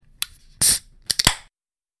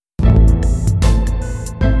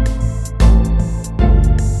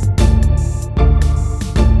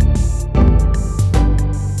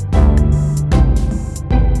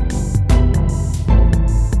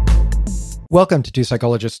Welcome to Two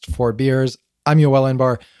Psychologists, Four Beers. I'm Yoel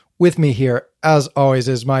Enbar. With me here, as always,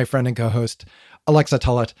 is my friend and co-host, Alexa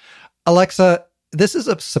Tullett. Alexa, this is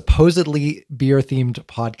a supposedly beer-themed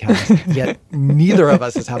podcast, yet neither of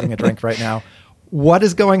us is having a drink right now. What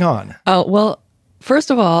is going on? Well,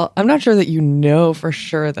 first of all, I'm not sure that you know for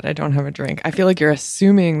sure that I don't have a drink. I feel like you're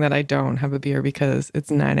assuming that I don't have a beer because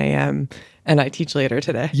it's 9 a.m. and I teach later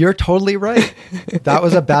today. You're totally right. That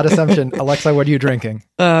was a bad assumption. Alexa, what are you drinking?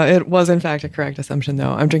 It was, in fact, a correct assumption,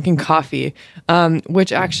 though. I'm drinking coffee,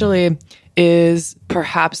 which actually is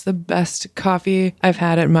perhaps the best coffee I've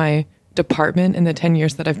had at my department in the 10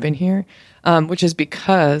 years that I've been here, which is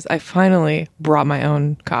because I finally brought my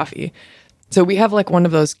own coffee. So we have like one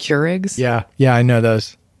of those Keurigs. Yeah, I know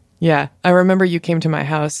those. Yeah, I remember you came to my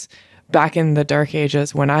house back in the dark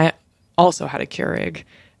ages when I also had a Keurig,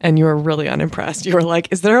 and you were really unimpressed. You were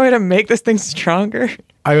like, is there a way to make this thing stronger?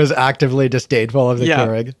 I was actively disdainful of the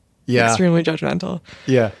Keurig. Yeah. Extremely judgmental.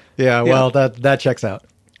 Yeah. Well, that checks out.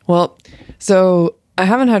 Well, so I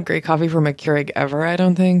haven't had great coffee from a Keurig ever, I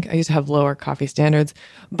don't think. I used to have lower coffee standards.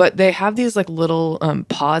 But they have these like little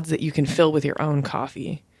pods that you can fill with your own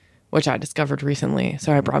coffee, which I discovered recently.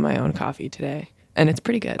 So I brought my own coffee today, and it's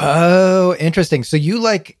pretty good. Oh, interesting. So you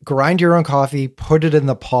like grind your own coffee, put it in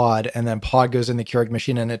the pod, and then pod goes in the Keurig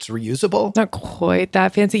machine and it's reusable? Not quite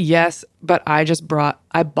that fancy, yes, but I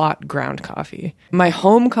bought ground coffee. My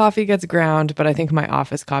home coffee gets ground, but I think my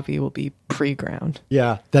office coffee will be pre-ground.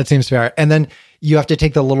 Yeah, that seems fair. And then you have to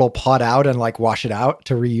take the little pod out and like wash it out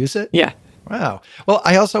to reuse it? Yeah. Wow. Well,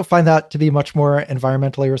 I also find that to be much more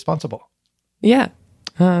environmentally responsible. Yeah.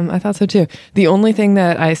 I thought so too. The only thing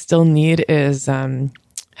that I still need is half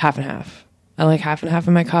and half. I like half and half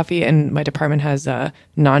of my coffee, and my department has a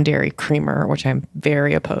non-dairy creamer, which I'm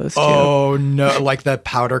very opposed to. Oh, no. Like the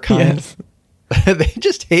powder kind? Yes. They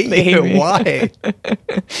just hate They you. hate me. Why?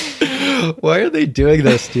 Why are they doing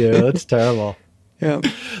this to you? That's terrible. Yeah.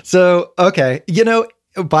 So, okay.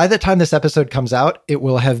 By the time this episode comes out, it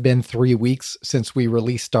will have been 3 weeks since we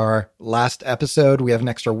released our last episode. We have an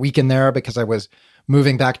extra week in there because I was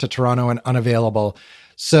moving back to Toronto and unavailable.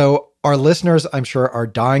 So our listeners, I'm sure, are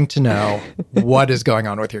dying to know what is going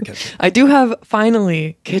on with your kitchen. I do have,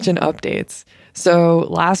 finally, kitchen updates. So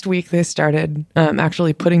last week they started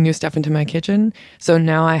actually putting new stuff into my kitchen. So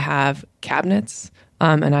now I have cabinets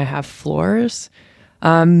and I have floors.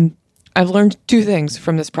 I've learned two things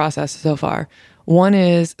from this process so far. One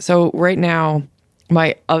is, so right now,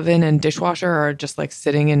 my oven and dishwasher are just like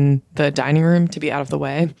sitting in the dining room to be out of the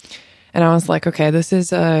way. And I was like, okay, this is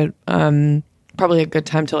probably a good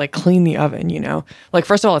time to like clean the oven, Like,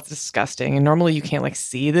 first of all, it's disgusting. And normally you can't like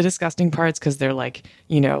see the disgusting parts because they're like,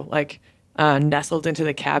 nestled into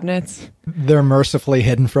the cabinets. They're mercifully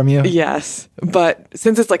hidden from you? Yes. But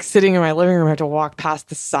since it's like sitting in my living room, I have to walk past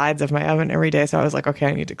the sides of my oven every day. So I was like, okay,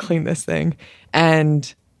 I need to clean this thing.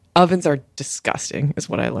 And ovens are disgusting is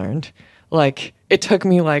what I learned. Like, it took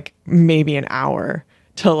me like maybe an hour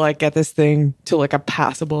to like get this thing to like a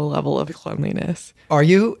passable level of cleanliness.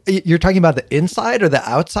 You're talking about the inside or the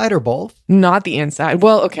outside or both? Not the inside.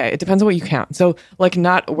 Well, okay, it depends on what you count. So like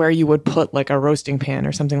not where you would put like a roasting pan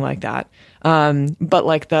or something like that. But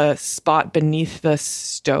like the spot beneath the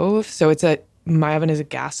stove. So my oven is a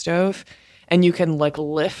gas stove, and you can like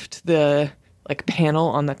lift the like panel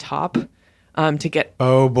on the top to get.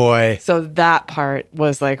 Oh boy. So that part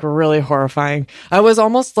was like really horrifying. I was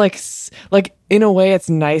almost like in a way it's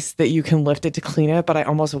nice that you can lift it to clean it, but I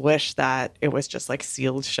almost wish that it was just like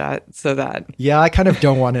sealed shut so that. Yeah, I kind of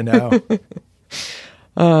don't want to know.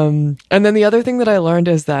 And then the other thing that I learned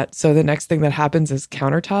is that, so the next thing that happens is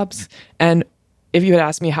countertops. And if you had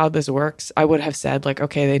asked me how this works, I would have said like,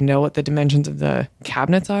 okay, they know what the dimensions of the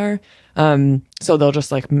cabinets are. So they'll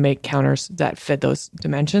just like make counters that fit those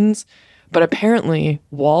dimensions. But apparently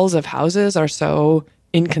walls of houses are so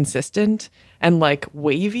inconsistent and like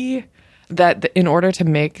wavy that in order to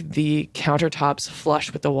make the countertops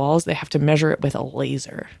flush with the walls, they have to measure it with a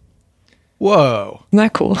laser. Whoa. Isn't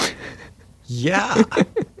that cool? Yeah.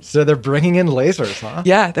 So they're bringing in lasers, huh?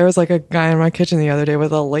 Yeah. There was like a guy in my kitchen the other day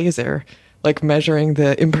with a laser, like measuring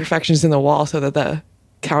the imperfections in the wall so that the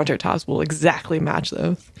countertops will exactly match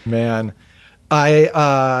those. Man,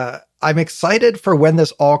 I'm excited for when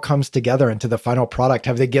this all comes together into the final product.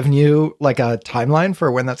 Have they given you like a timeline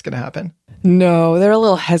for when that's going to happen? No, they're a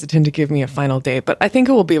little hesitant to give me a final date, but I think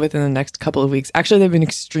it will be within the next couple of weeks. Actually, they've been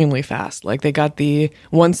extremely fast. Like they got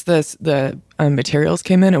once the materials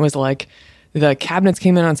came in, it was like the cabinets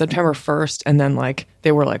came in on September 1st, and then like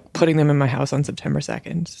they were like putting them in my house on September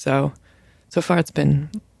 2nd. So far it's been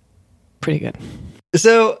pretty good.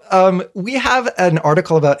 So we have an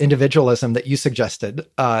article about individualism that you suggested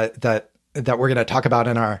that that we're going to talk about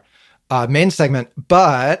in our main segment.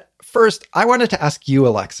 But first, I wanted to ask you,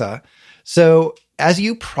 Alexa. So, as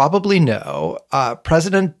you probably know,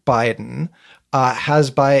 President Biden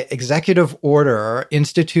has, by executive order,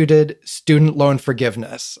 instituted student loan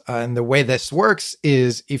forgiveness. And the way this works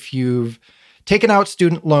is if you've taken out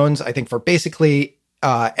student loans, I think for basically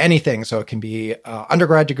anything, so it can be an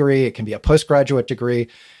undergrad degree, it can be a postgraduate degree,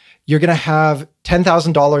 you're going to have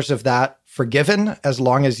 $10,000 of that forgiven as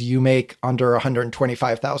long as you make under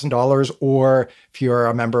 $125,000, or if you're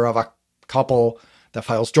a member of a couple that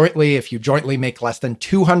files jointly, if you jointly make less than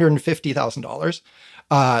 $250,000.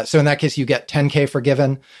 So in that case, you get $10K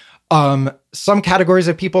forgiven. Some categories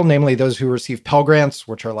of people, namely those who receive Pell Grants,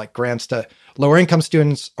 which are like grants to lower income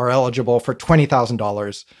students, are eligible for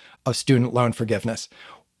 $20,000 of student loan forgiveness.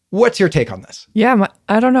 What's your take on this? Yeah,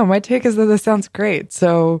 I don't know. My take is that this sounds great.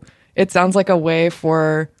 So it sounds like a way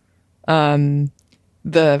for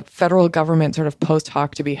the federal government sort of post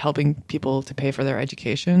hoc to be helping people to pay for their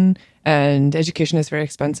education. And education is very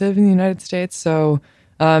expensive in the United States. So,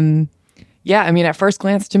 yeah, I mean, at first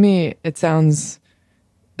glance to me, it sounds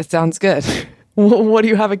good. What do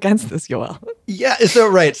you have against this, Yoel? Yeah, so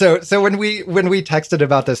right. So when we texted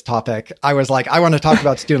about this topic, I was like, I want to talk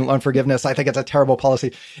about student loan forgiveness. I think it's a terrible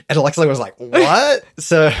policy. And Alexa was like, what?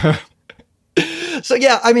 So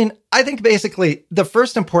yeah, I mean, I think basically the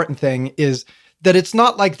first important thing is that it's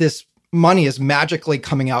not like this money is magically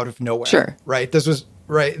coming out of nowhere. Sure. Right. This is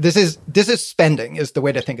spending is the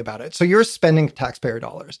way to think about it. So you're spending taxpayer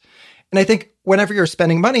dollars. And I think whenever you're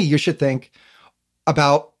spending money, you should think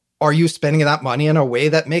about, are you spending that money in a way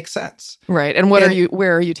that makes sense? Right. And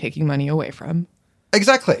where are you taking money away from?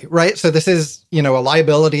 Exactly. Right. So this is, a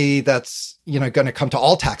liability that's, going to come to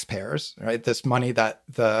all taxpayers, right? This money that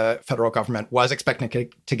the federal government was expecting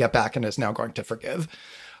to get back and is now going to forgive.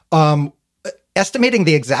 Estimating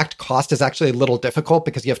the exact cost is actually a little difficult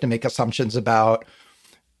because you have to make assumptions about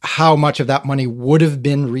how much of that money would have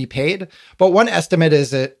been repaid. But one estimate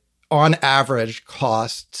is it, on average,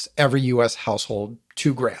 costs every U.S. household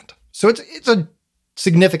 $2,000. So it's a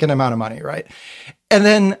significant amount of money, right? And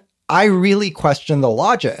then I really question the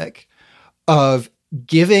logic of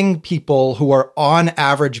giving people who are on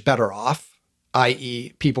average better off,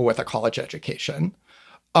 i.e. people with a college education,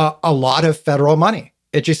 a lot of federal money.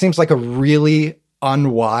 It just seems like a really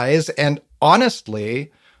unwise and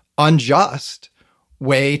honestly unjust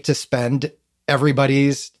way to spend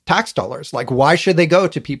everybody's tax dollars. Like, why should they go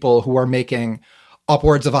to people who are making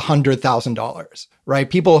upwards of $100,000, right?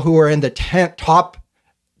 People who are in the top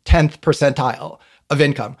 10th percentile of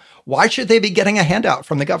income. Why should they be getting a handout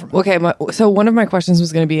from the government? Okay, so one of my questions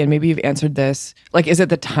was going to be, and maybe you've answered this, like, is it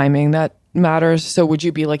the timing that matters? So would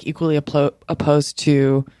you be like equally opposed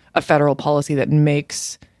to a federal policy that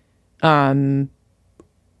makes undergraduate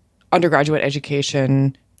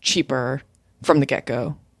education cheaper from the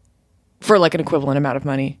get-go for like an equivalent amount of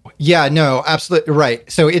money? Yeah, no, absolutely right.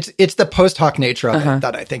 So it's the post hoc nature of it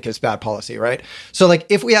that I think is bad policy, right? So like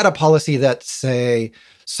if we had a policy that, say,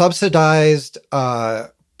 subsidized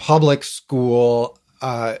public school,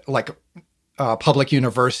 public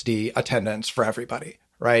university attendance for everybody,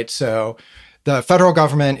 right? So the federal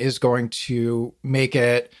government is going to make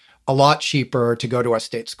it a lot cheaper to go to a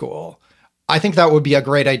state school. I think that would be a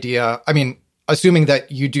great idea. I mean, assuming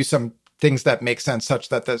that you do some things that make sense such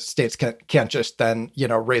that the states can't just then,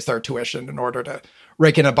 raise their tuition in order to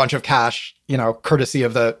rake in a bunch of cash, courtesy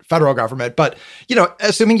of the federal government. But,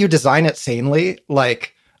 assuming you design it sanely,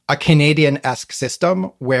 like a Canadian-esque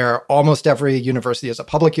system where almost every university is a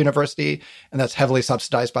public university and that's heavily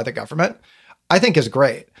subsidized by the government, I think is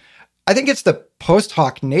great. I think it's the post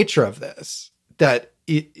hoc nature of this that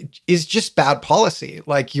it is just bad policy.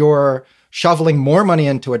 Like, you're shoveling more money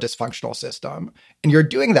into a dysfunctional system, and you're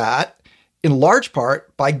doing that in large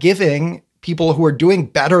part by giving people who are doing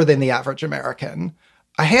better than the average American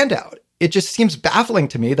a handout. It just seems baffling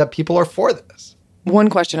to me that people are for this. One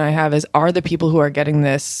question I have is, are the people who are getting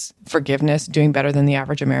this forgiveness doing better than the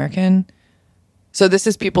average American? So this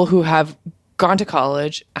is people who have gone to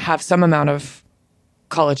college, have some amount of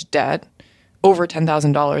college debt, over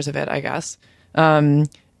 $10,000 of it, I guess,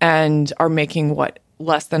 and are making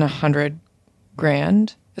less than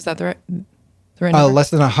 $100,000? Is that the right number?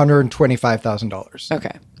 Less than $125,000.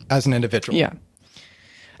 Okay. As an individual. Yeah.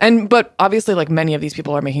 But obviously, like, many of these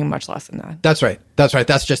people are making much less than that. That's right.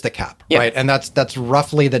 That's just the cap, yeah. Right? And that's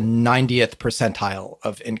roughly the 90th percentile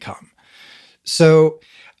of income. So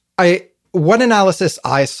one analysis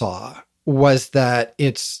I saw was that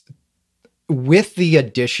it's with the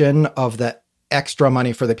addition of the extra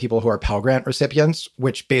money for the people who are Pell Grant recipients,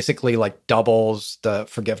 which basically like doubles the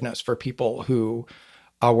forgiveness for people who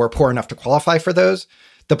were poor enough to qualify for those,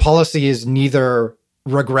 the policy is neither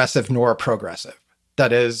regressive nor progressive.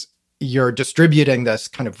 That is, you're distributing this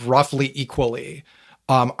kind of roughly equally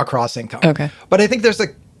across income. Okay. But I think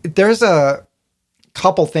there's a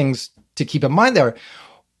couple things to keep in mind there.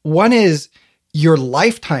 One is your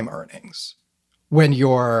lifetime earnings when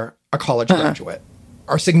you're a college graduate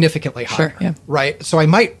are significantly higher, right? So I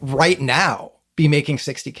might right now be making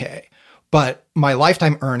 60K, but my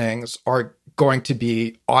lifetime earnings are going to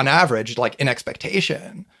be, on average, like in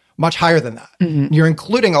expectation, much higher than that. Mm-hmm. You're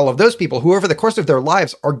including all of those people who over the course of their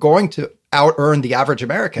lives are going to out-earn the average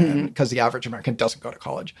American, because the average American doesn't go to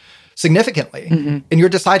college, significantly. Mm-hmm. And you're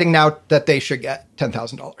deciding now that they should get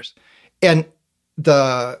 $10,000. And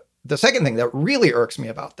the second thing that really irks me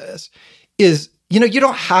about this is, you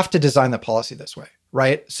don't have to design the policy this way,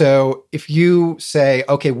 right? So if you say,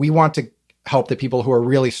 okay, we want to help the people who are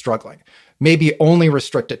really struggling, maybe only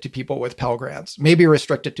restrict it to people with Pell Grants, maybe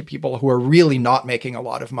restrict it to people who are really not making a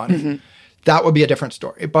lot of money. That would be a different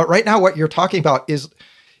story. But right now, what you're talking about is,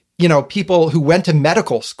 people who went to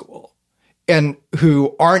medical school and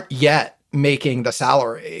who aren't yet making the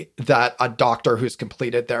salary that a doctor who's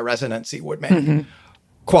completed their residency would make.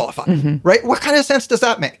 Qualify, right? What kind of sense does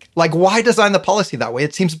that make? Like, why design the policy that way?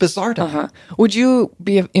 It seems bizarre to me. Would you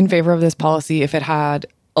be in favor of this policy if it had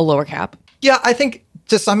a lower cap? Yeah, I think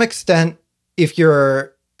to some extent, if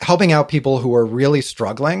you're helping out people who are really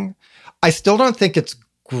struggling, I still don't think it's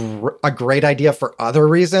a great idea for other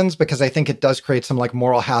reasons, because I think it does create some like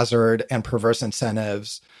moral hazard and perverse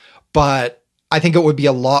incentives. But I think it would be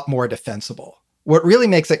a lot more defensible. What really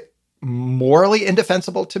makes it morally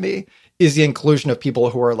indefensible to me is the inclusion of people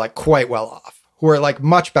who are like quite well off, who are like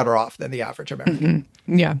much better off than the average American.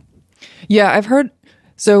 Yeah, I've heard.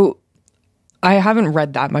 So I haven't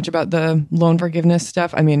read that much about the loan forgiveness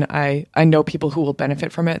stuff. I mean, I know people who will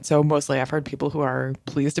benefit from it. So mostly I've heard people who are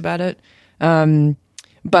pleased about it.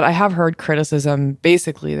 But I have heard criticism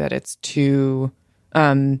basically that it's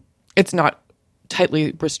it's not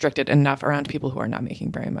tightly restricted enough around people who are not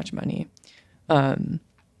making very much money.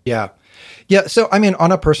 Yeah. So, I mean,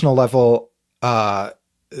 on a personal level,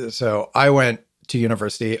 so I went to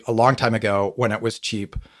university a long time ago when it was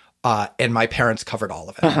cheap, and my parents covered all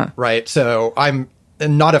of it, right? So I'm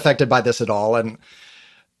not affected by this at all. And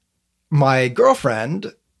my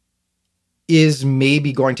girlfriend is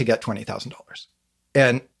maybe going to get $20,000.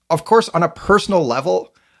 And of course, on a personal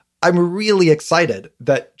level, I'm really excited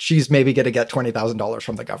that she's maybe going to get $20,000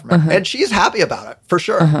 from the government. And she's happy about it, for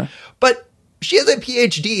sure. But she has a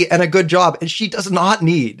PhD and a good job, and she does not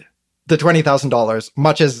need the $20,000,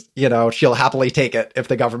 much as, she'll happily take it if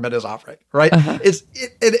the government is offering, right?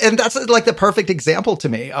 And that's like the perfect example to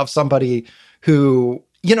me of somebody who,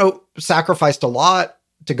 sacrificed a lot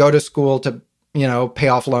to go to school, to, pay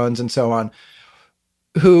off loans and so on,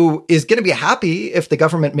 who is going to be happy if the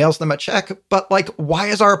government mails them a check. But like, why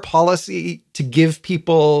is our policy to give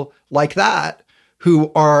people like that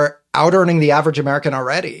who are out earning the average American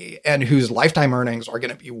already and whose lifetime earnings are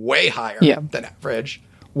going to be way higher than average?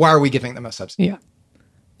 Why are we giving them a subsidy? Yeah,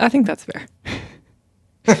 I think that's fair.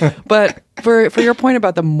 But for your point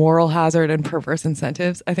about the moral hazard and perverse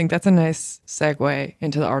incentives, I think that's a nice segue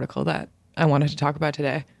into the article that I wanted to talk about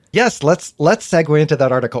today. Yes, let's segue into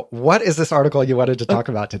that article. What is this article you wanted to talk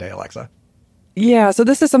about today, Alexa? Yeah, so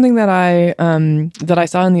this is something that I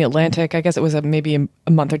saw in The Atlantic. I guess it was maybe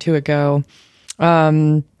a month or two ago.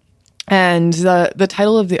 And the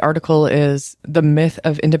title of the article is "The Myth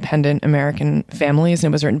of Independent American Families,"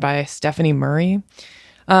 and it was written by Stephanie Murray.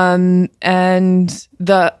 And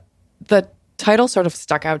the title sort of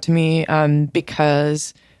stuck out to me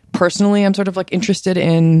because personally, I'm sort of like interested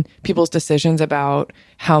in people's decisions about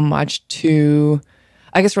how much to,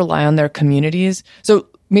 I guess, rely on their communities. So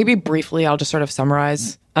maybe briefly, I'll just sort of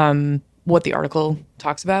summarize what the article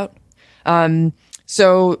talks about.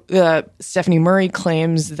 So Stephanie Murray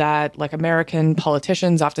claims that like American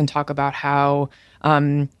politicians often talk about how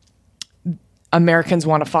Americans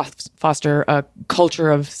want to foster a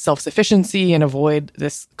culture of self-sufficiency and avoid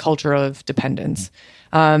this culture of dependence.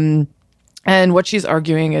 And what she's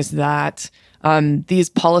arguing is that these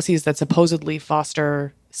policies that supposedly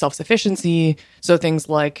foster self-sufficiency, so things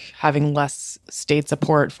like having less state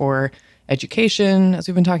support for education, as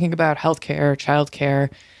we've been talking about, healthcare, childcare,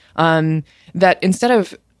 that instead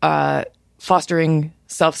of fostering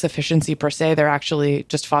self-sufficiency per se, they're actually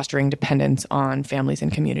just fostering dependence on families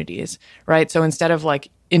and communities, right? So instead of like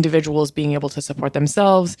individuals being able to support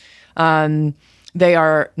themselves, they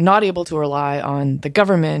are not able to rely on the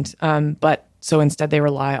government, but so instead they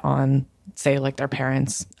rely on, say, like their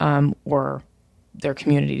parents or their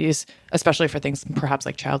communities, especially for things perhaps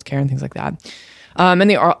like childcare and things like that. And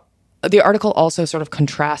the article also sort of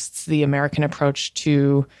contrasts the American approach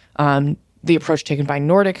to the approach taken by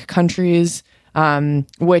Nordic countries,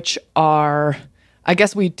 which are, I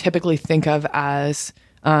guess we typically think of as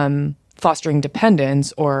fostering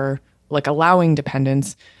dependence or like allowing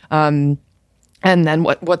dependence. And then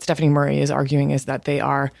what Stephanie Murray is arguing is that they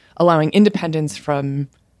are allowing independence from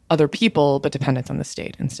other people, but dependence on the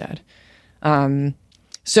state instead.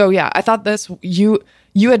 So yeah, I thought you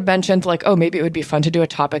had mentioned like, oh, maybe it would be fun to do a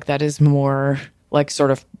topic that is more like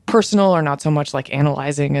sort of personal or not so much like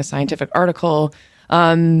analyzing a scientific article.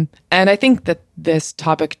 And I think that this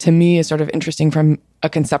topic to me is sort of interesting from a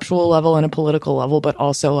conceptual level and a political level, but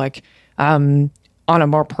also like on a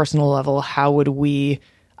more personal level, how would we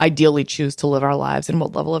ideally choose to live our lives and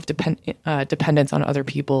what level of dependence on other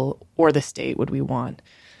people or the state would we want?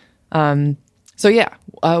 So yeah,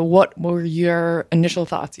 what were your initial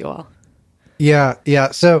thoughts, Yoel?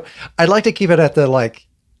 Yeah. So I'd like to keep it at the like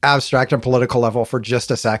abstract and political level for just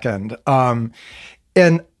a second.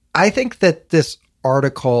 And I think that this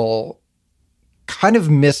article kind of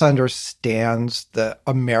misunderstands the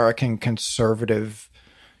American conservative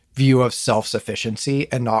view of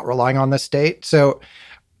self-sufficiency and not relying on the state. So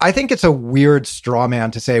I think it's a weird straw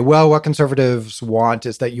man to say, well, what conservatives want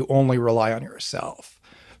is that you only rely on yourself.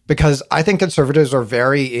 Because I think conservatives are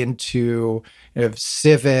very into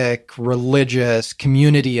civic, religious,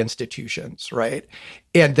 community institutions, right?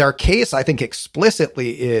 And their case, I think,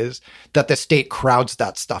 explicitly is that the state crowds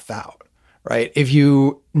that stuff out, right? If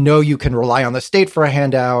you know you can rely on the state for a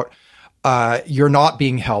handout, you're not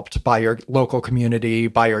being helped by your local community,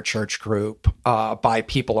 by your church group, by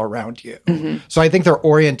people around you. Mm-hmm. So I think their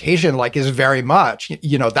orientation, like, is very much,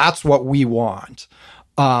 that's what we want.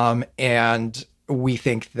 And we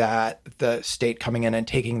think that the state coming in and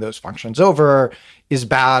taking those functions over is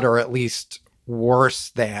bad, or at least worse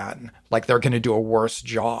than, like, they're going to do a worse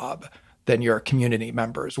job than your community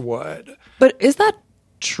members would. But is that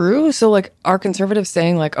true? So, like, are conservatives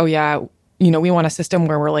saying, like, oh, yeah, we want a system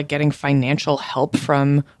where we're, like, getting financial help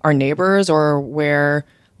from our neighbors, or where,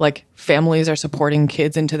 like, families are supporting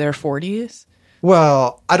kids into their 40s?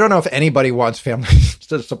 Well, I don't know if anybody wants families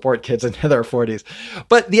to support kids into their 40s,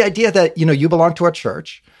 but the idea that, you belong to a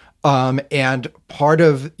church, and part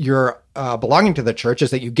of your belonging to the church is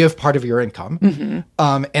that you give part of your income,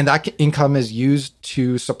 mm-hmm. And that income is used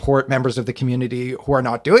to support members of the community who are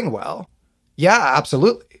not doing well. Yeah,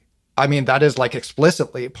 absolutely. I mean, that is like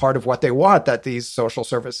explicitly part of what they want, that these social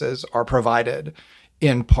services are provided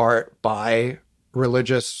in part by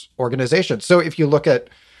religious organizations. So if you look at,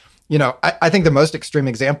 I think the most extreme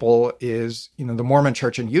example is, the Mormon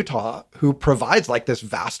Church in Utah, who provides like this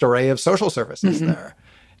vast array of social services mm-hmm. there.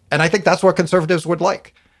 And I think that's what conservatives would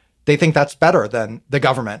like. They think that's better than the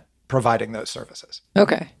government providing those services.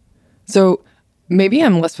 Okay. So maybe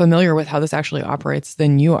I'm less familiar with how this actually operates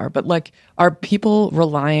than you are, but like, are people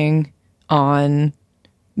relying on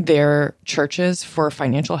their churches for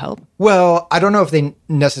financial help? Well, I don't know if they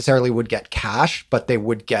necessarily would get cash, but they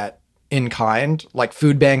would get in kind. Like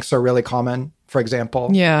food banks are really common, for example.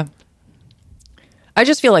 Yeah. I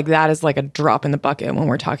just feel like that is like a drop in the bucket when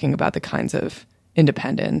we're talking about the kinds of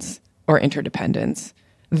independence or interdependence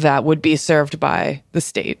that would be served by the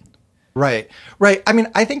state. Right. I mean,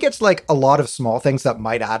 I think it's like a lot of small things that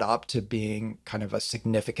might add up to being kind of a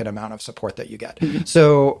significant amount of support that you get. Mm-hmm.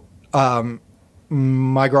 So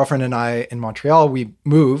my girlfriend and I in Montreal, we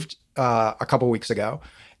moved a couple weeks ago.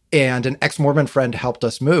 And an ex-Mormon friend helped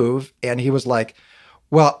us move. And he was like,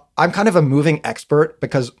 well, I'm kind of a moving expert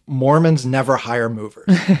because Mormons never hire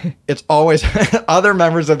movers. It's always other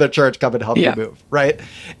members of the church come and help you move, right?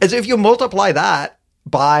 And so if you multiply that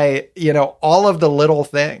by, all of the little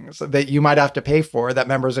things that you might have to pay for that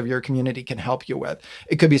members of your community can help you with.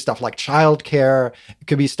 It could be stuff like childcare. It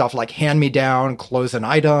could be stuff like hand-me-down clothes and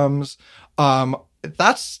items.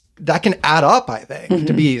 That can add up, I think, mm-hmm.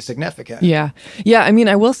 to be significant. Yeah. I mean,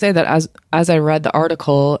 I will say that as I read the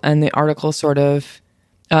article, and the article sort of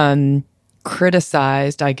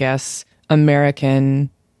criticized, I guess,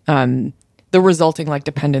 American, the resulting like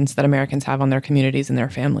dependence that Americans have on their communities and their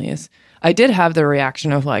families. I did have the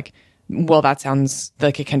reaction of like, well, that sounds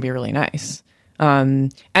like it can be really nice.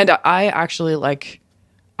 And I actually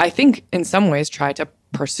I think in some ways try to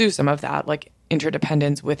pursue some of that, like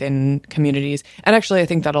interdependence within communities. And actually, I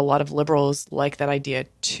think that a lot of liberals like that idea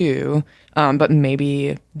too. But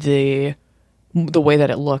maybe the way that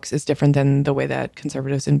it looks is different than the way that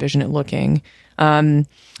conservatives envision it looking. And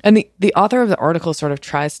the author of the article sort of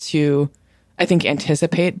tries to, I think,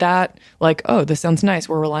 anticipate that, like, oh, this sounds nice.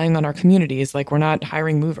 We're relying on our communities. Like, we're not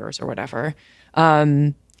hiring movers or whatever.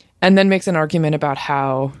 And then makes an argument about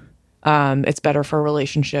how It's better for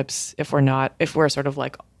relationships if we're sort of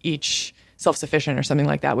like each self-sufficient or something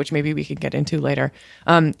like that, which maybe we could get into later.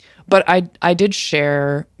 But I did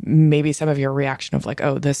share maybe some of your reaction of like,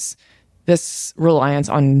 oh, this reliance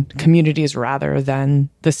on communities rather than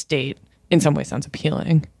the state in some way sounds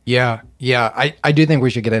appealing. Yeah. I do think we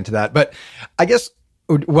should get into that. But I guess,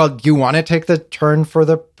 well, do you want to take the turn for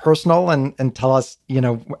the personal and tell us,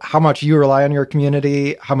 how much you rely on your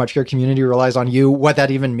community, how much your community relies on you, what that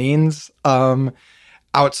even means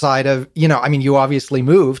outside of, you obviously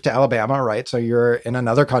moved to Alabama, right? So you're in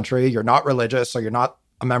another country, you're not religious, so you're not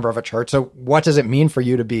a member of a church. So what does it mean for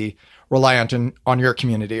you to be reliant on your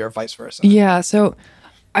community or vice versa? Yeah. So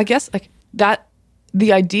I guess like that,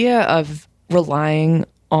 the idea of relying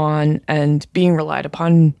on and being relied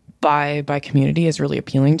upon by community is really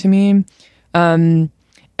appealing to me. And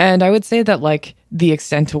I would say that like the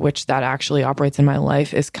extent to which that actually operates in my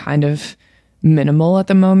life is kind of minimal at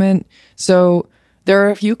the moment. So there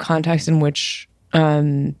are a few contexts in which I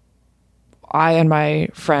and my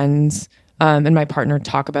friends and my partner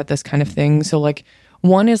talk about this kind of thing. So like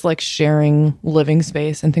one is like sharing living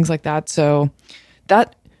space and things like that. So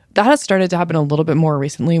that has started to happen a little bit more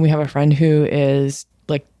recently. We have a friend who is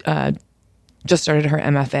like just started her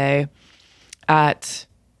MFA at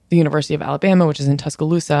the University of Alabama, which is in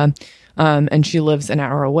Tuscaloosa, and she lives an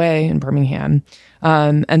hour away in Birmingham.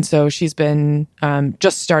 And so she's been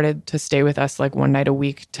just started to stay with us like one night a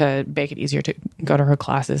week to make it easier to go to her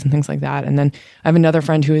classes and things like that. And then I have another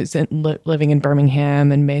friend who is living in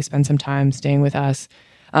Birmingham and may spend some time staying with us.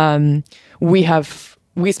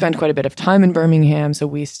 We spend quite a bit of time in Birmingham, so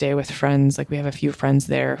we stay with friends. Like we have a few friends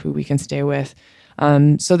there who we can stay with.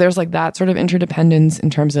 So there's like that sort of interdependence in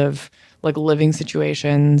terms of like living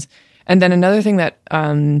situations. And then another thing that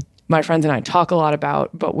my friends and I talk a lot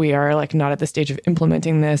about, but we are like not at the stage of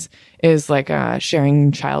implementing this, is like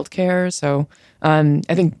sharing childcare. So I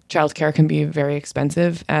think childcare can be very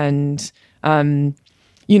expensive, and there's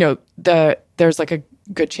like a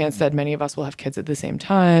good chance that many of us will have kids at the same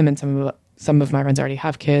time, and some of my friends already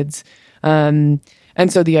have kids. And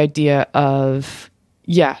so the idea of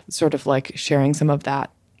sort of like sharing some of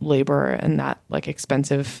that labor and that like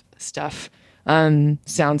expensive stuff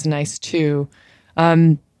sounds nice too.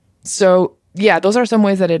 So those are some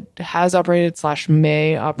ways that it has operated /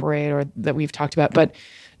 may operate, or that we've talked about, but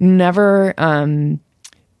never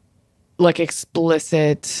like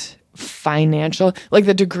explicit financial, like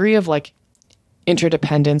the degree of like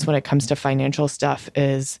interdependence when it comes to financial stuff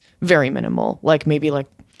is very minimal. Like maybe like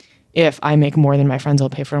if I make more than my friends, I'll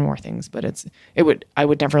pay for more things, but I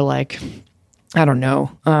would never like, I don't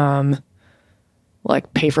know,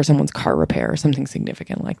 like pay for someone's car repair or something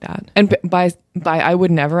significant like that. And by I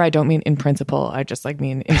would never, I don't mean in principle. I just like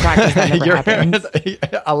mean in practice that never happens.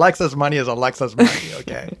 Alexa's money is Alexa's money.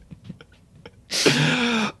 Okay.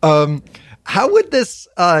 How would this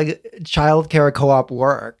childcare co-op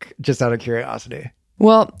work? Just out of curiosity.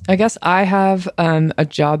 Well, I guess I have a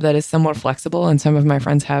job that is somewhat flexible, and some of my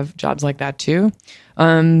friends have jobs like that too.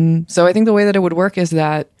 So I think the way that it would work is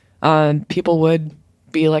that people would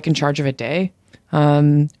be like in charge of a day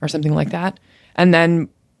or something like that. And then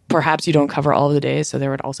perhaps you don't cover all of the days. So there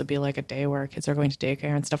would also be like a day where kids are going to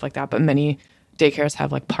daycare and stuff like that. But many daycares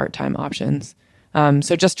have like part-time options.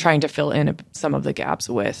 So just trying to fill in some of the gaps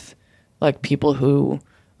with like people who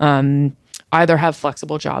either have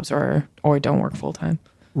flexible jobs or don't work full-time.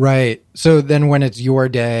 Right. So then when it's your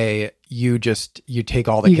day, you take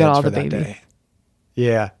all the kids all for that babies. Day.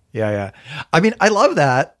 Yeah. I mean, I love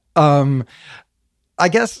that. I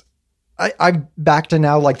guess I'm back to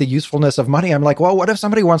now like the usefulness of money. I'm like, well, what if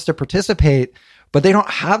somebody wants to participate, but they don't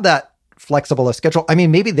have that flexible a schedule? I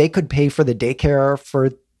mean, maybe they could pay for the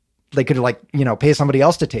daycare they could like, pay somebody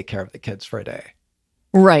else to take care of the kids for a day.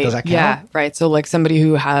 Right. Does that count? Yeah. Right. So like somebody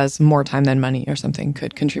who has more time than money or something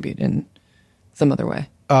could contribute in some other way.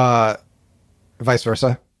 Vice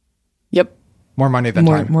versa. Yep. More money than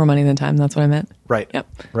time. More money than time. That's what I meant. Right. Yep.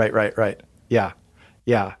 Right. Yeah.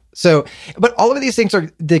 So, but all of these things are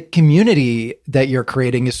the community that you're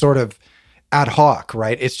creating is sort of ad hoc,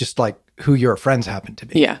 right? It's just like who your friends happen to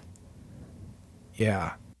be.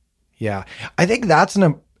 Yeah. I think that's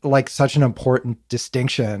such an important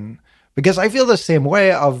distinction, because I feel the same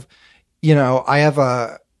way of, I have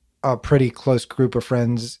a pretty close group of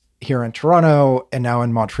friends here in Toronto and now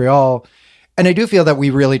in Montreal. And I do feel that we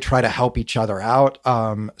really try to help each other out.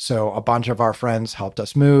 So a bunch of our friends helped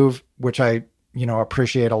us move, which I,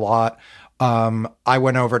 appreciate a lot. I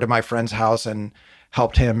went over to my friend's house and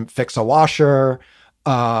helped him fix a washer.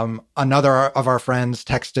 Another of our friends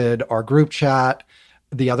texted our group chat.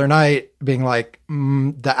 the other night being like,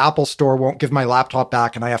 the Apple store won't give my laptop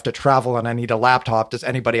back and I have to travel and I need a laptop. Does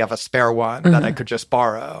anybody have a spare one that I could just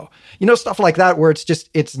borrow? Stuff like that, where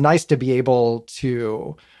it's nice to be able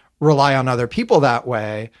to rely on other people that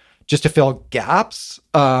way just to fill gaps.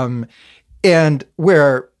 And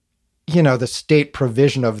where, the state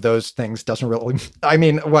provision of those things doesn't really,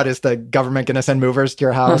 what is the government going to send movers to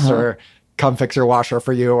your house or come fix your washer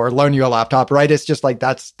for you or loan you a laptop, right? It's just like,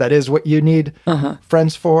 that is what you need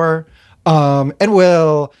friends for. And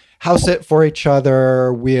we'll house sit for each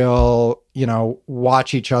other. We'll,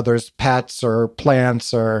 watch each other's pets or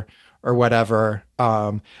plants or whatever.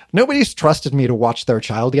 Nobody's trusted me to watch their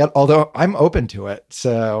child yet, although I'm open to it.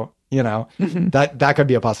 So, that could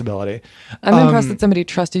be a possibility. I'm impressed that somebody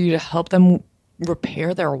trusted you to help them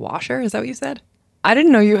repair their washer. Is that what you said? I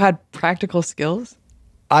didn't know you had practical skills.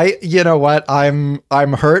 You know what? I'm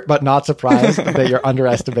hurt, but not surprised that you're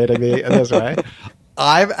underestimating me in this way.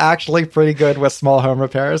 I'm actually pretty good with small home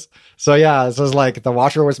repairs. So yeah, this was like the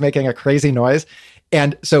washer was making a crazy noise.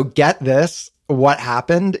 And so get this, what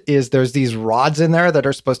happened is there's these rods in there that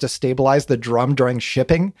are supposed to stabilize the drum during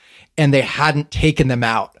shipping, and they hadn't taken them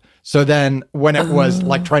out. So then when it was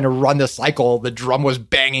like trying to run the cycle, the drum was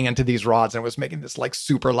banging into these rods and it was making this like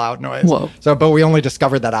super loud noise. Whoa. So, but we only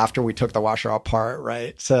discovered that after we took the washer apart,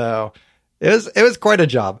 right? So it was quite a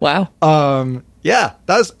job. Wow. Yeah,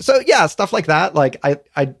 stuff like that. Like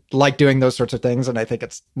I like doing those sorts of things, and I think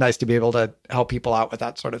it's nice to be able to help people out with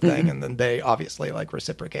that sort of thing. And then they obviously like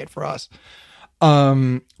reciprocate for us.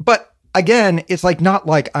 But again, it's like not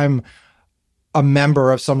like I'm a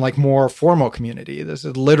member of some like more formal community. This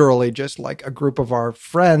is literally just like a group of our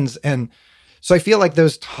friends. And so I feel like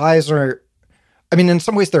those ties are, in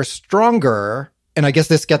some ways they're stronger. And I guess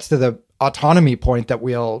this gets to the autonomy point that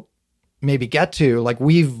we'll maybe get to. Like,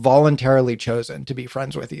 we've voluntarily chosen to be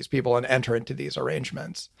friends with these people and enter into these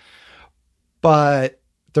arrangements. But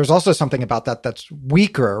there's also something about that that's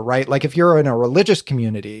weaker, right? Like if you're in a religious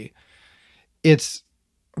community, it's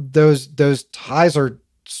those ties are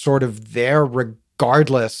sort of there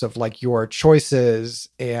regardless of like your choices.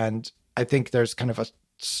 And I think there's kind of a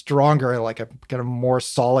stronger, like a kind of more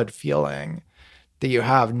solid feeling that you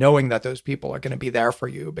have knowing that those people are going to be there for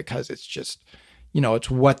you because it's just, it's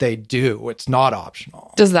what they do. It's not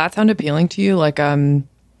optional. Does that sound appealing to you? Like a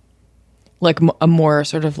more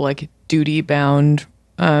sort of like duty bound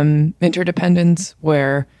interdependence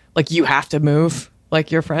where like you have to move like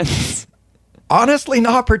your friends? Honestly,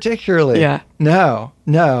 not particularly. Yeah. No.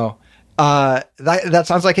 That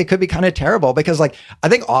sounds like it could be kind of terrible because like, I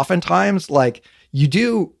think oftentimes like you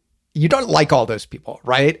don't like all those people,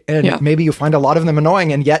 right? And maybe you find a lot of them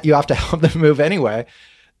annoying and yet you have to help them move anyway.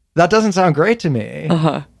 That doesn't sound great to me.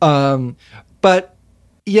 But,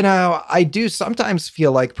 I do sometimes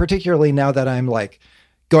feel like, particularly now that I'm like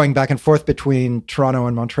going back and forth between Toronto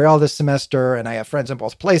and Montreal this semester, and I have friends in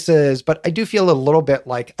both places, but I do feel a little bit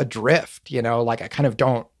like adrift, like I kind of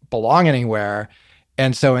don't belong anywhere.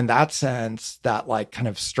 And so in that sense, that like kind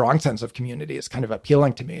of strong sense of community is kind of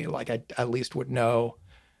appealing to me. Like I at least would know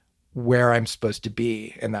where I'm supposed to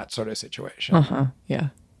be in that sort of situation. Yeah.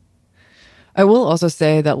 I will also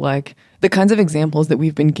say that like the kinds of examples that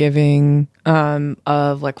we've been giving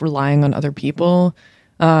of like relying on other people,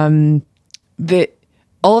 that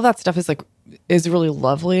all of that stuff is really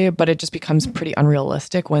lovely, but it just becomes pretty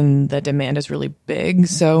unrealistic when the demand is really big.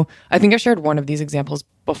 So I think I shared one of these examples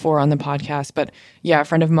before on the podcast, but yeah, a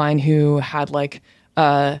friend of mine who had like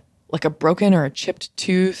a broken or a chipped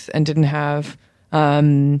tooth and didn't have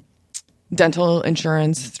dental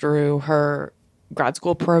insurance through her grad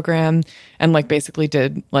school program, and like basically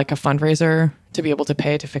did like a fundraiser to be able to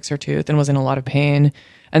pay to fix her tooth and was in a lot of pain.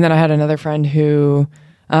 And then I had another friend who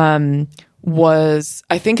I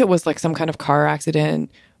think it was like some kind of car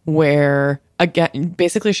accident where, again,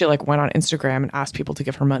 basically she like went on Instagram and asked people to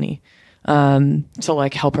give her money to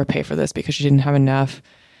like help her pay for this because she didn't have enough.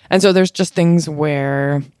 And so there's just things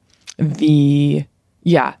where the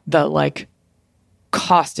like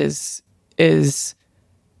cost is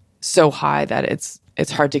so high that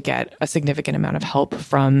it's hard to get a significant amount of help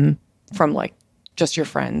from like just your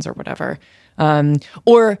friends or whatever.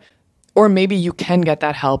 Or maybe you can get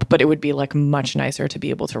that help, but it would be like much nicer to be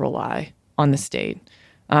able to rely on the state.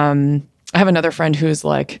 I have another friend who's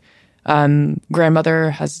like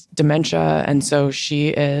grandmother has dementia, and so she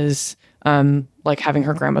is like having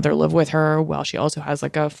her grandmother live with her while she also has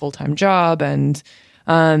like a full-time job, and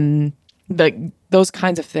like those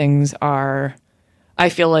kinds of things are. I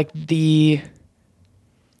feel like it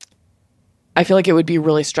would be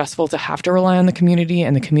really stressful to have to rely on the community,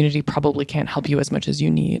 and the community probably can't help you as much as you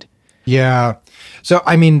need. Yeah. So,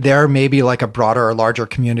 I mean, there may be like a broader or larger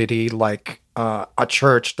community, like a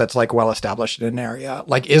church that's like well established in an area,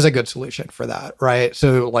 like is a good solution for that, right?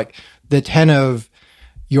 So, like the 10 of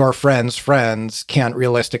your friends can't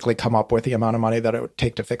realistically come up with the amount of money that it would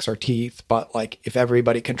take to fix our teeth. But like if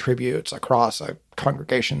everybody contributes across a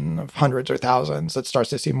congregation of hundreds or thousands, it starts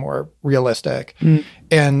to seem more realistic.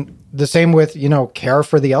 And the same with, care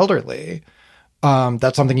for the elderly.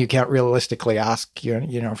 That's something you can't realistically ask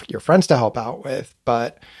your friends to help out with.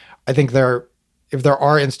 But I think if there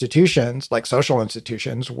are institutions like social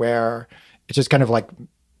institutions where it's just kind of like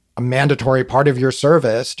a mandatory part of your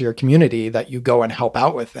service to your community that you go and help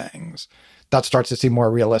out with things, that starts to seem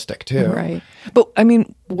more realistic too. Right. But I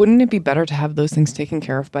mean, wouldn't it be better to have those things taken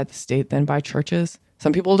care of by the state than by churches?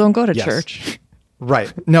 Some people don't go to church.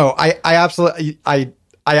 Right. No, I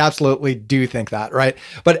absolutely do think that, right?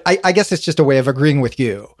 But I guess it's just a way of agreeing with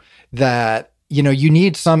you that, you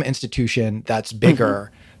need some institution that's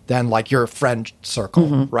bigger than like your friend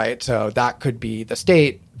circle, right? So that could be the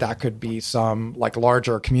state, that could be some like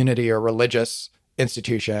larger community or religious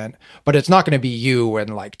institution, but it's not going to be you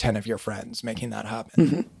and like 10 of your friends making that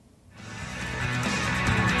happen.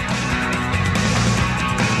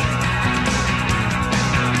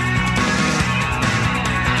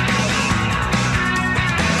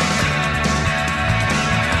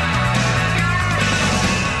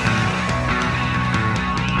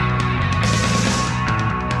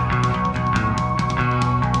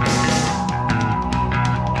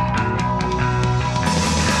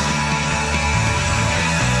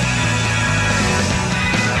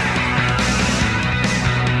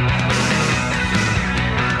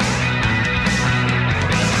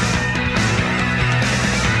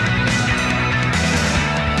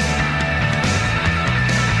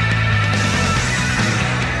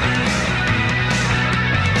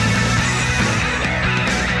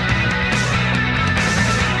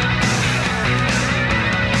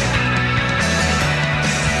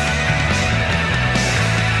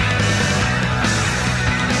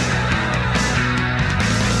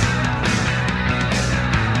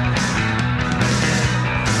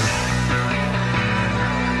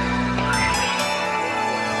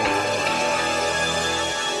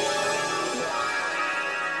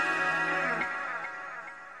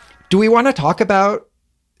 Do we want to talk about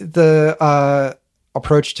the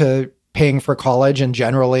approach to paying for college and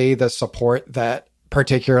generally the support that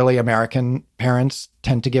particularly American parents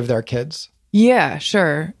tend to give their kids? Yeah,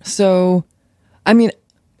 sure. So, I mean,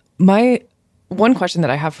 my one question that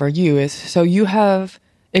I have for you is, so you have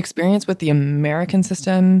experience with the American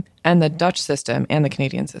system and the Dutch system and the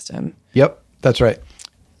Canadian system. Yep, that's right.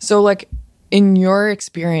 So, like, in your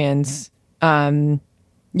experience, how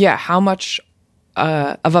much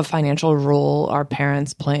of a financial role are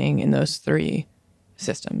parents playing in those three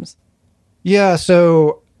systems? Yeah,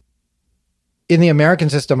 so in the American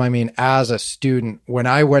system, I mean, as a student, when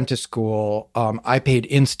I went to school, I paid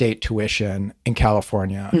in-state tuition in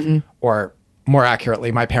California, or more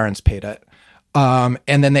accurately, my parents paid it. And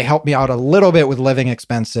then they helped me out a little bit with living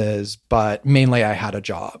expenses, but mainly I had a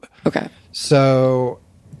job. Okay. So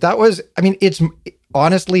that was, I mean, it's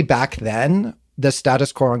honestly back then, the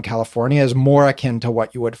status quo in California is more akin to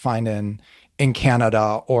what you would find in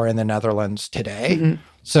Canada or in the Netherlands today.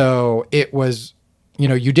 So it was,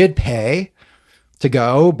 you did pay to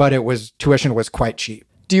go, but tuition was quite cheap.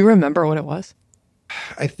 Do you remember what it was?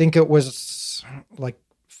 I think it was like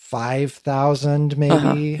 5,000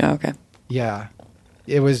 maybe. Yeah, okay. Yeah.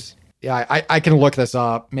 It was, I can look this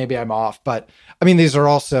up. Maybe I'm off, but I mean, these are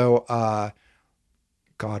also,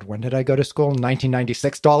 God, when did I go to school?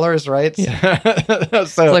 $1996, right? Yeah. So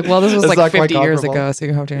it's like, well, this was like 50 years ago, so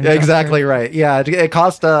you have to. Exactly right. Yeah, it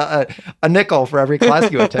cost a nickel for every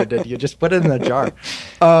class you attended. You just put it in the jar.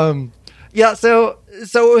 Yeah, so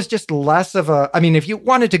it was just less of a. I mean, if you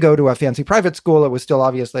wanted to go to a fancy private school, it was still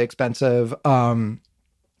obviously expensive.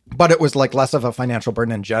 But it was like less of a financial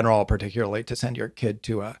burden in general, particularly to send your kid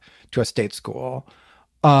to a state school.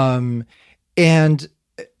 And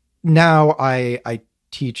now I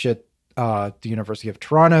teach at the University of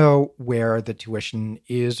Toronto, where the tuition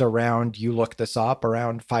is around, you look this up,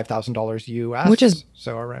 around $5,000 US. Which is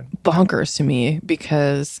so around bonkers to me,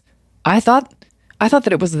 because I thought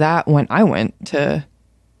that it was that when I went to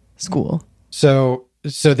school. So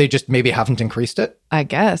they just maybe haven't increased it? I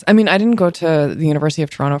guess. I mean, I didn't go to the University of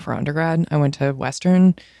Toronto for undergrad. I went to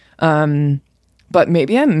Western. But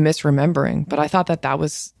maybe I'm misremembering. But I thought that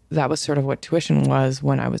was sort of what tuition was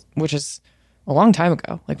when I was, which is a long time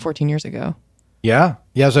ago, like 14 years ago. Yeah.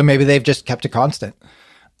 Yeah. So maybe they've just kept it constant.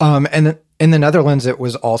 And in the Netherlands, it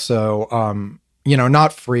was also,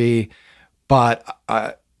 not free, but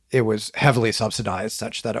it was heavily subsidized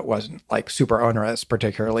such that it wasn't like super onerous,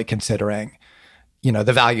 particularly considering,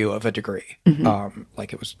 the value of a degree.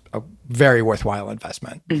 Like it was a very worthwhile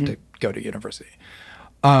investment to go to university.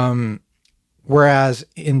 Whereas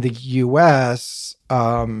in the US,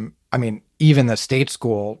 even the state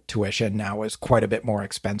school tuition now is quite a bit more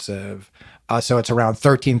expensive. So it's around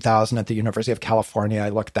 $13,000 at the University of California. I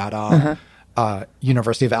looked that up.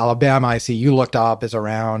 University of Alabama, I see you looked up, is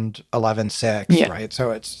around 11,600, right?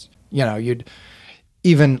 So it's, you'd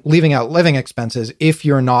even leaving out living expenses, if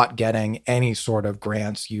you're not getting any sort of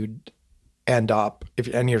grants, you'd end up,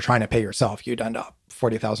 and you're trying to pay yourself, you'd end up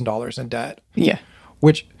 $40,000 in debt. Yeah.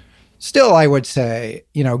 Which still, I would say,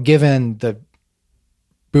 given the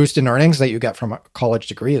boost in earnings that you get from a college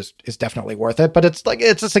degree is definitely worth it, but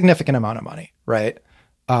it's a significant amount of money, right?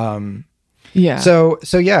 Yeah. So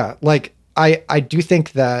yeah, like I do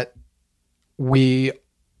think that we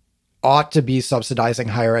ought to be subsidizing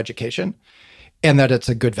higher education and that it's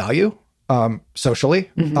a good value, socially,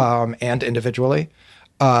 and individually.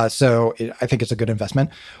 I think it's a good investment,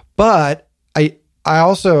 but I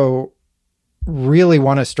also really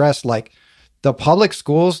want to stress, like, the public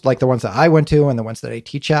schools, like the ones that I went to and the ones that I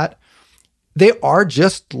teach at, they are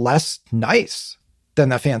just less nice than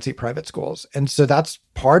the fancy private schools. And so that's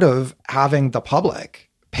part of having the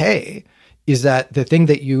public pay, is that the thing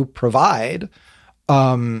that you provide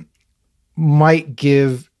might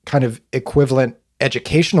give kind of equivalent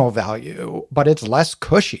educational value, but it's less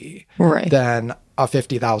cushy than a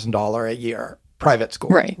 $50,000 a year private school,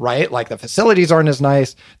 right? Like the facilities aren't as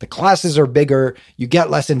nice, the classes are bigger, you get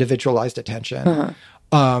less individualized attention.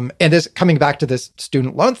 And this, coming back to this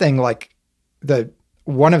student loan thing, like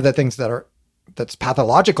one of the things that's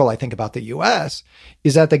pathological, I think, about the US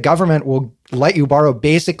is that the government will let you borrow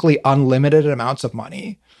basically unlimited amounts of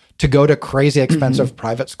money to go to crazy expensive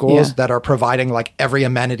private schools that are providing like every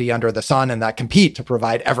amenity under the sun and that compete to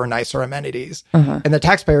provide ever nicer amenities. And the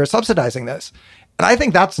taxpayer is subsidizing this. And I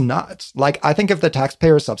think that's nuts. Like, I think if the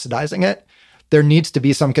taxpayer is subsidizing it, there needs to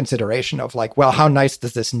be some consideration of like, well, how nice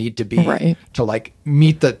does this need to be to like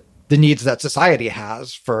meet the needs that society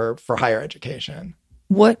has for higher education?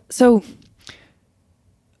 So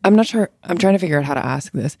I'm not sure. I'm trying to figure out how to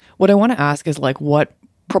ask this. What I want to ask is like, what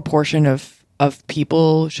proportion of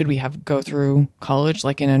people should we have go through college,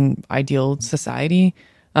 like in an ideal society?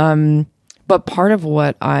 But part of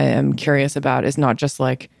what I am curious about is not just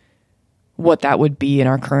like what that would be in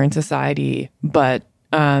our current society, but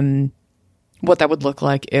what that would look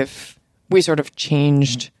like if we sort of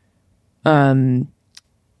changed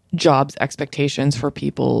jobs expectations for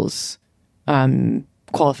people's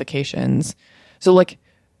qualifications. So like,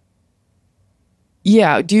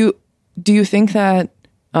 yeah, do you think that,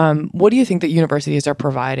 what do you think that universities are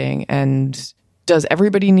providing? And does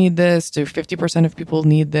everybody need this? Do 50% of people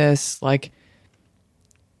need this? Like,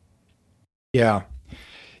 yeah.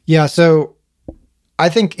 So I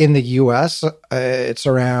think in the US, it's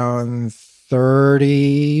around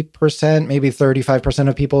 30%, maybe 35%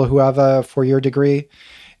 of people who have a 4-year degree.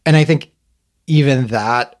 And I think even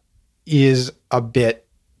that is a bit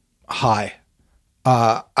high.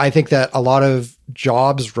 I think that a lot of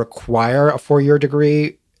jobs require a 4-year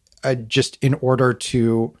degree just in order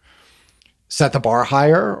to set the bar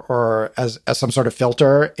higher or as some sort of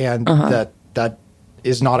filter. And that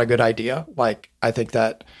is not a good idea. Like, I think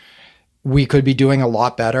that we could be doing a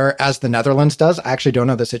lot better, as the Netherlands does. I actually don't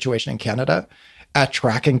know the situation in Canada, at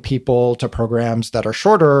tracking people to programs that are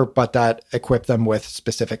shorter, but that equip them with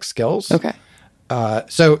specific skills. Okay.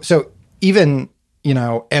 So even,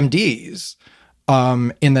 MDs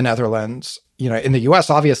in the Netherlands, in the US,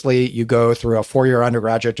 obviously you go through a 4-year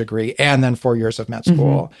undergraduate degree and then 4 years of med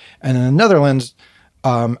school. And in the Netherlands,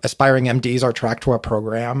 aspiring MDs are tracked to a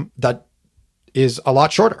program that is a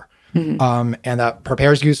lot shorter. And that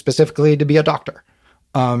prepares you specifically to be a doctor.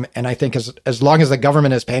 And I think as long as the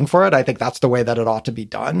government is paying for it, I think that's the way that it ought to be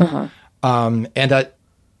done. And that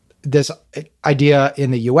this idea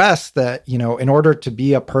in the US that, in order to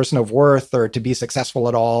be a person of worth or to be successful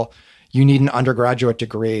at all, you need an undergraduate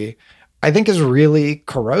degree, I think is really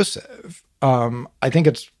corrosive. I think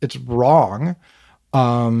it's wrong.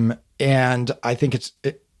 And I think it's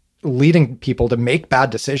leading people to make bad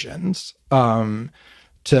decisions,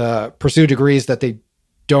 to pursue degrees that they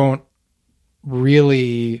don't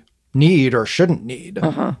really need or shouldn't need.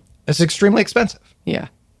 It's extremely expensive. Yeah.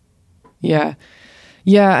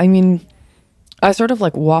 I mean, I sort of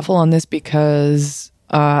like waffle on this because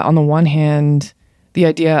on the one hand, the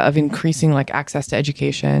idea of increasing like access to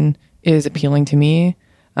education is appealing to me.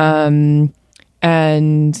 And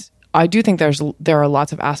I do think there are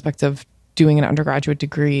lots of aspects of doing an undergraduate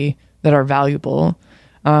degree that are valuable.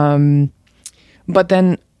 But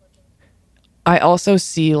then I also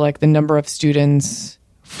see like the number of students,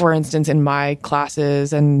 for instance, in my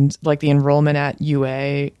classes, and like the enrollment at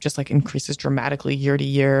UA just like increases dramatically year to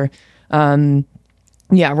year. Right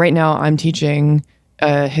now I'm teaching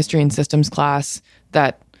a history and systems class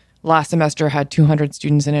that last semester had 200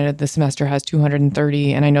 students in it. This semester has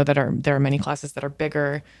 230. And I know that there are many classes that are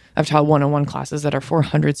bigger. I've taught one-on-one classes that are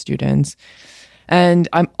 400 students. And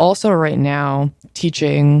I'm also right now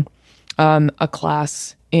teaching a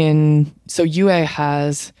class so UA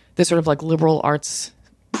has this sort of like liberal arts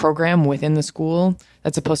program within the school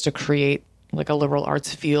that's supposed to create like a liberal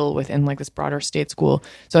arts feel within like this broader state school.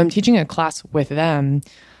 So I'm teaching a class with them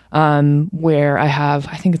where I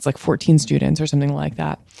think it's like 14 students or something like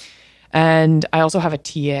that. And I also have a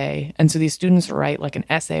TA. And so these students write like an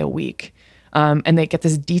essay a week, and they get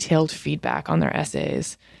this detailed feedback on their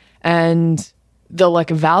essays. And the like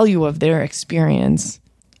value of their experience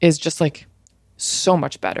is just like so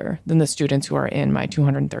much better than the students who are in my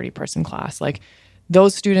 230 person class. Like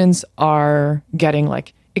those students are getting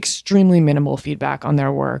like extremely minimal feedback on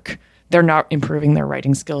their work. They're not improving their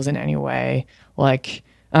writing skills in any way. Like,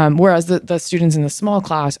 whereas the students in the small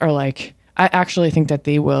class are like, I actually think that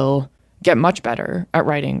they will get much better at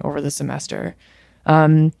writing over the semester.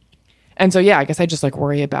 And so, I guess I just like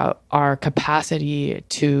worry about our capacity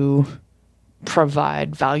to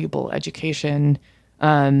provide valuable education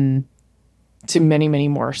to many, many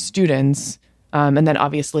more students. And then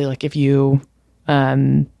obviously, like if you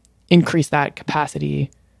increase that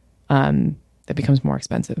capacity, that becomes more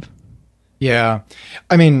expensive. Yeah.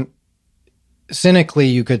 I mean, cynically,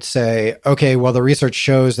 you could say, okay, well, the research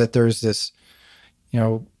shows that there's this,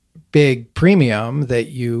 big premium that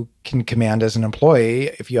you can command as an employee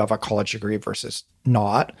if you have a college degree versus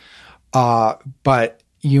not. But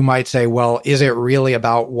you might say, well, is it really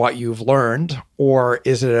about what you've learned, or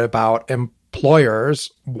is it about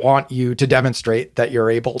employers want you to demonstrate that you're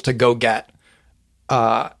able to go get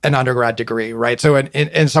an undergrad degree, right? So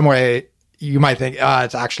in some way, you might think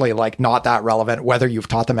it's actually like not that relevant whether you've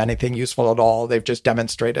taught them anything useful at all. They've just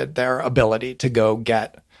demonstrated their ability to go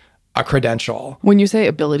get a credential. When you say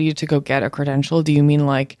ability to go get a credential, do you mean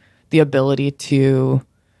like the ability to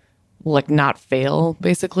like not fail,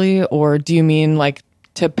 basically? Or do you mean like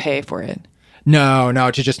to pay for it? No,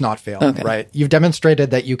 to just not fail, okay. Right? You've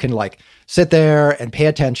demonstrated that you can like sit there and pay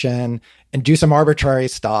attention and do some arbitrary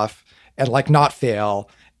stuff and like not fail.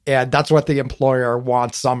 And that's what the employer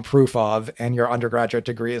wants some proof of. And your undergraduate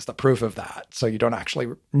degree is the proof of that. So you don't actually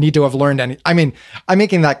need to have learned any. I mean, I'm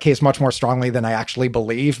making that case much more strongly than I actually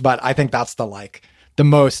believe, but I think that's the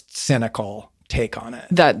most cynical take on it.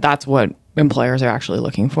 That's what employers are actually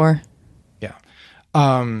looking for. Yeah.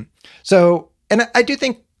 So, and I do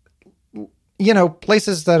think,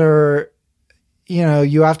 places that are,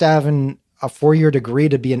 you have to have a 4-year degree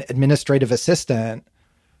to be an administrative assistant.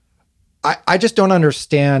 I just don't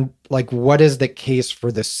understand, like, what is the case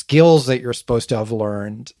for the skills that you're supposed to have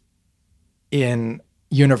learned in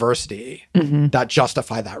university that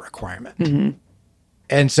justify that requirement. Mm-hmm.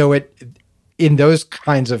 And so in those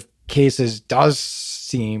kinds of cases, does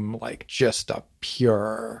seem like just a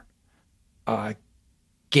pure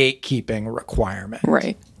gatekeeping requirement.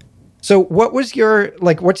 Right. So what's your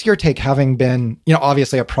take, having been,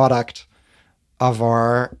 obviously a product of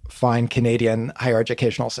our fine Canadian higher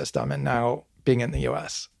educational system and now being in the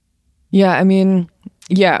US? Yeah, I mean,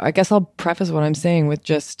 I guess I'll preface what I'm saying with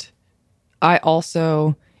just, I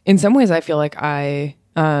also, in some ways, I feel like I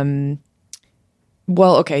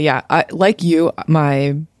like you,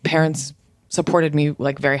 my parents supported me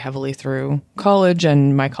like very heavily through college,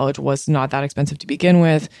 and my college was not that expensive to begin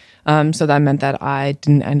with. So that meant that I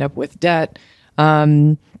didn't end up with debt.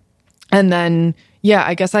 And then,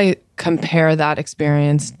 I guess I compare that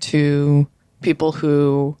experience to people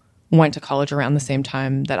who went to college around the same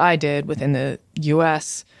time that I did within the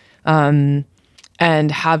US, and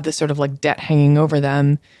have this sort of like debt hanging over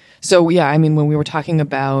them. So, I mean, when we were talking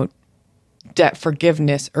about debt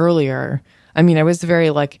forgiveness earlier, I mean, I was very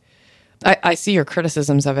like, I see your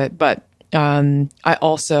criticisms of it, but I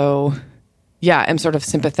also, am sort of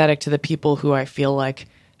sympathetic to the people who I feel like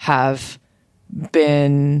have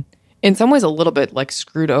been in some ways a little bit like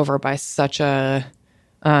screwed over by such a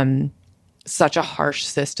harsh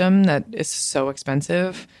system that is so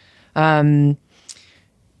expensive. It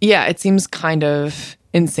seems kind of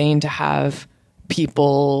insane to have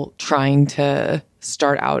people trying to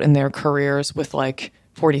start out in their careers with like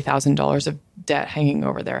 $40,000 of debt hanging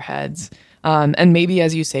over their heads. And maybe,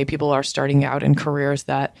 as you say, people are starting out in careers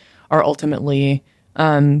that are ultimately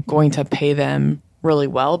going to pay them really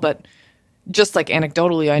well. But just like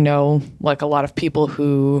anecdotally, I know like a lot of people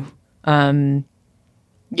who, don't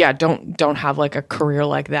have like a career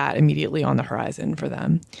like that immediately on the horizon for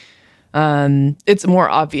them. It's more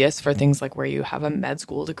obvious for things like where you have a med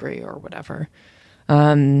school degree or whatever.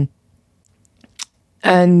 And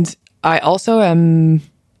I also am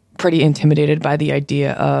pretty intimidated by the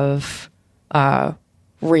idea of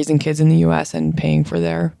raising kids in the US and paying for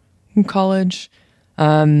their college.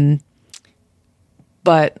 But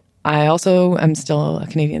I also am still a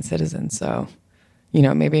Canadian citizen. So,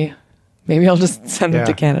 maybe I'll just send them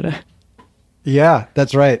to Canada. Yeah,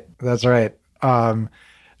 that's right.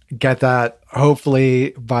 Get that,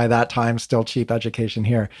 hopefully by that time, still cheap education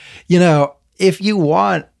here. If you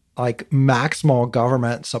want like maximal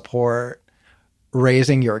government support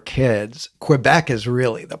raising your kids, Quebec is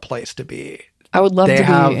really the place to be. I would love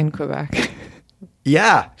to be in Quebec.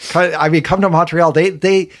 Yeah. I mean, come to Montreal.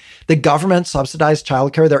 The government subsidized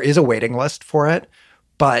childcare. There is a waiting list for it,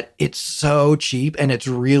 but it's so cheap and it's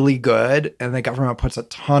really good. And the government puts a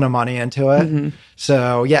ton of money into it. Mm-hmm.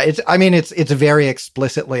 So yeah, it's very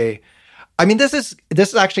explicitly, this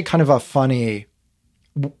is actually kind of a funny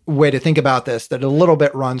way to think about this, that a little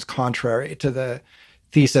bit runs contrary to the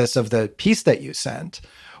thesis of the piece that you sent,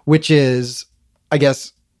 which is, I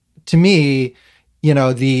guess, to me,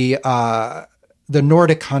 the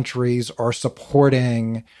Nordic countries are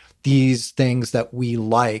supporting these things that we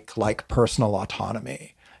like personal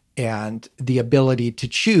autonomy and the ability to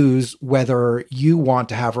choose whether you want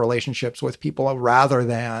to have relationships with people rather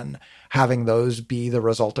than having those be the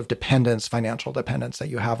result of dependence, financial dependence that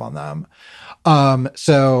you have on them.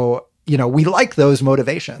 So we like those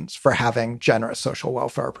motivations for having generous social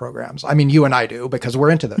welfare programs. I mean, you and I do because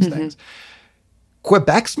we're into those things.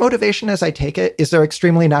 Quebec's motivation, as I take it, is they're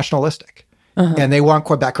extremely nationalistic. And they want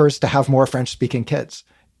Quebecers to have more French-speaking kids.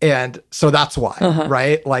 And so that's why,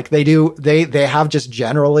 right? Like they have just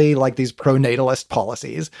generally like these pro-natalist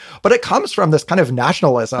policies, but it comes from this kind of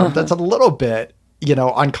nationalism that's a little bit,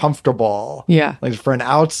 uncomfortable like for an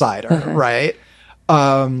outsider, right?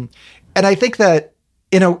 And I think that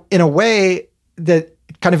in a way that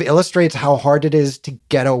kind of illustrates how hard it is to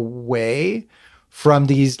get away from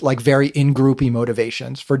these like very in-groupy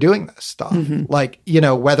motivations for doing this stuff. Like,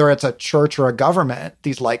 whether it's a church or a government,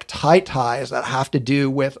 these like tight ties that have to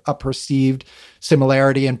do with a perceived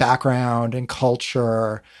similarity in background and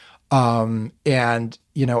culture, and,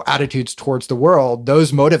 attitudes towards the world,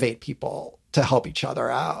 those motivate people to help each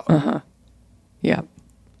other out. Yeah.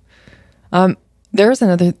 There's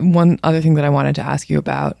one other thing that I wanted to ask you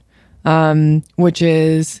about, which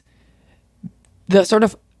is the sort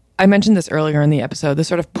of, I mentioned this earlier in the episode, the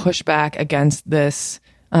sort of pushback against this.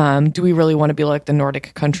 Do we really want to be like the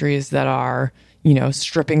Nordic countries that are,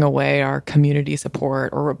 stripping away our community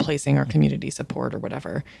support or replacing our community support or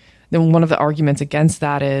whatever? Then one of the arguments against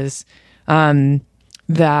that is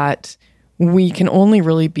that we can only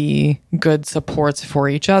really be good supports for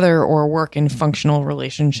each other or work in functional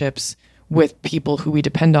relationships with people who we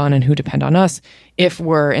depend on and who depend on us if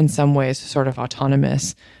we're in some ways sort of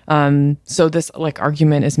autonomous. So this like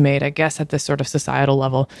argument is made, I guess, at this sort of societal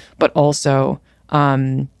level, but also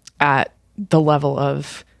at the level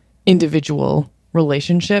of individual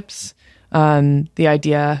relationships. The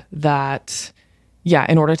idea that,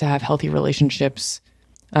 in order to have healthy relationships,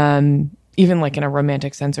 even like in a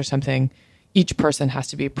romantic sense or something, each person has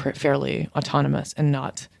to be fairly autonomous and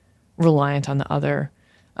not reliant on the other.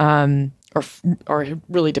 Or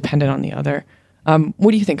really dependent on the other.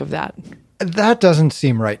 What do you think of that? That doesn't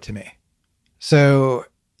seem right to me. So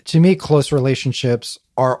to me, close relationships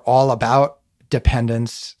are all about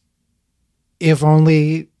dependence, if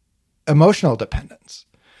only emotional dependence.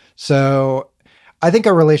 So I think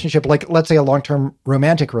a relationship, like let's say a long-term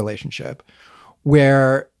romantic relationship,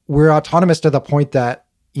 where we're autonomous to the point that,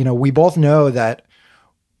 we both know that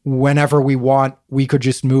whenever we want, we could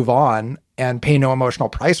just move on and pay no emotional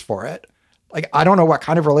price for it. Like, I don't know what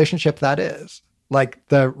kind of relationship that is. Like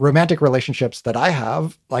the romantic relationships that I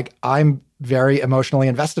have, like I'm very emotionally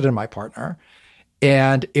invested in my partner.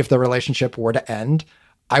 And if the relationship were to end,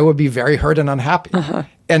 I would be very hurt and unhappy.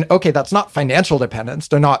 And okay, that's not financial dependence.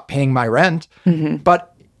 They're not paying my rent,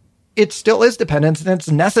 but it still is dependence and it's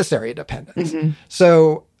necessary dependence.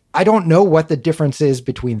 So I don't know what the difference is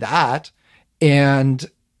between that and,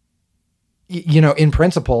 in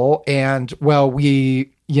principle, and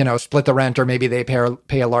we, split the rent or maybe they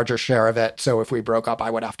pay a larger share of it. So if we broke up, I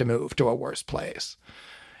would have to move to a worse place.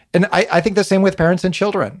 And I think the same with parents and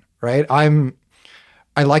children, right?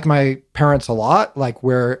 I like my parents a lot. Like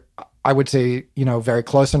we're, I would say, very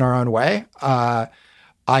close in our own way. I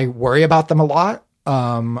worry about them a lot.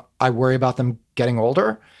 I worry about them getting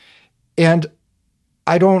older. And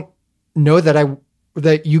I don't know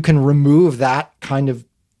that you can remove that kind of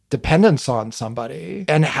dependence on somebody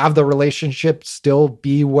and have the relationship still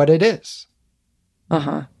be what it is.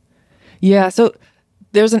 Uh-huh. Yeah, so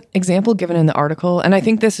there's an example given in the article, and I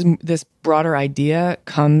think this broader idea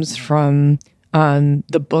comes from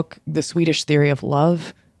the book, The Swedish Theory of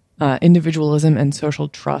Love, Individualism and Social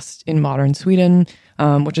Trust in Modern Sweden,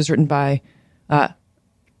 which is written by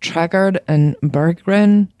Trägård and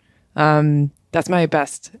Berggren. That's my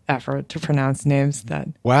best effort to pronounce names that...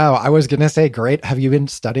 Wow, I was going to say, great. Have you been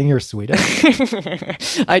studying your Swedish?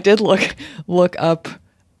 I did look up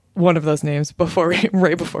one of those names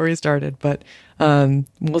right before we started, but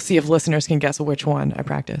we'll see if listeners can guess which one I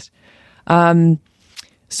practiced. The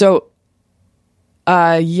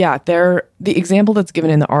example that's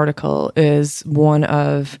given in the article is one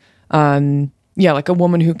of, like a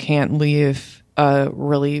woman who can't leave a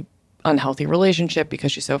really unhealthy relationship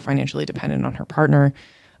because she's so financially dependent on her partner,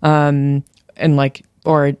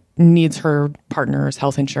 or needs her partner's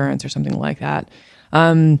health insurance or something like that.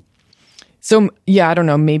 I don't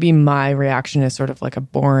know, maybe my reaction is sort of like a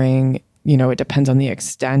boring, it depends on the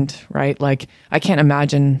extent, right? Like, I can't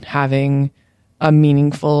imagine having a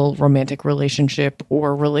meaningful romantic relationship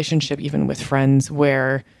or relationship even with friends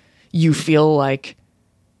where you feel like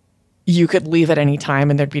you could leave at any time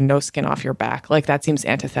and there'd be no skin off your back. Like, that seems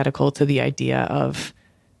antithetical to the idea of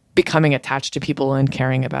becoming attached to people and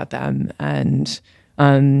caring about them. And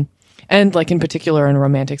like, in particular in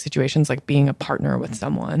romantic situations, like being a partner with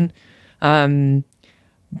someone.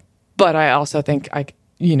 But I also think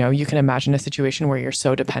you can imagine a situation where you're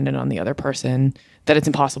so dependent on the other person that it's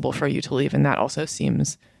impossible for you to leave. And that also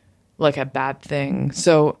seems like a bad thing.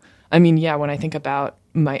 So, I mean, yeah, when I think about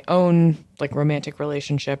my own like romantic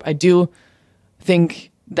relationship, I do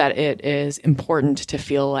think that it is important to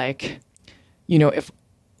feel like,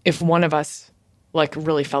 if one of us like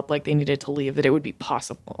really felt like they needed to leave, that it would be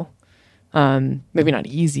possible. Maybe not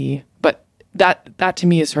easy, but that to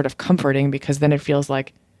me is sort of comforting, because then it feels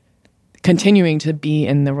like continuing to be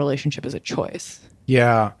in the relationship is a choice.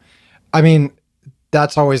 Yeah. I mean,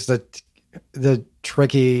 that's always the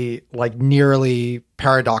tricky, like nearly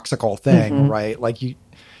paradoxical thing, right? Like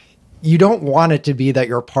you don't want it to be that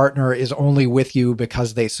your partner is only with you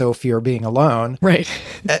because they so fear being alone. Right.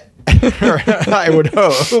 I would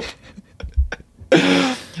hope.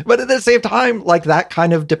 But at the same time, like that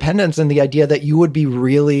kind of dependence and the idea that you would be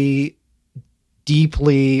really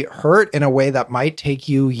deeply hurt in a way that might take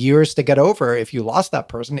you years to get over if you lost that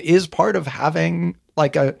person is part of having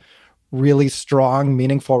like a really strong,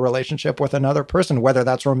 meaningful relationship with another person, whether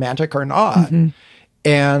that's romantic or not. Mm-hmm.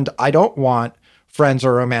 And I don't want friends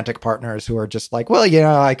or romantic partners who are just like, well,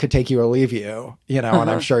 I could take you or leave you, and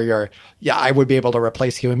I'm sure I would be able to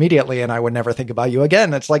replace you immediately and I would never think about you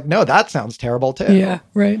again. It's like, no, that sounds terrible too. Yeah,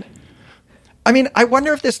 right. I mean, I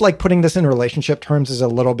wonder if this, like putting this in relationship terms is a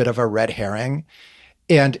little bit of a red herring.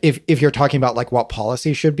 And if you're talking about like what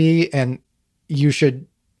policy should be, and you should,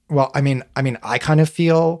 well, I mean, I kind of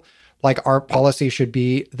feel like our policy should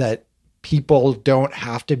be that people don't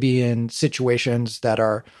have to be in situations that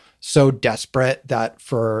are so desperate that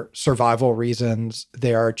for survival reasons,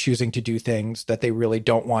 they are choosing to do things that they really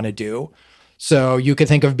don't want to do. So you could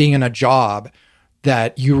think of being in a job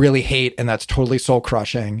that you really hate and that's totally soul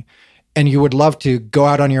crushing. And you would love to go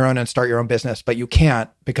out on your own and start your own business, but you can't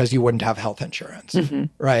because you wouldn't have health insurance,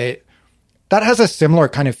 right? That has a similar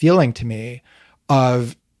kind of feeling to me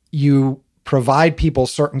of you provide people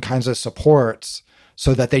certain kinds of supports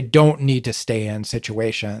so that they don't need to stay in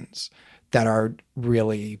situations that are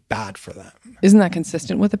really bad for them. Isn't that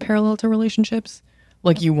consistent with a parallel to relationships?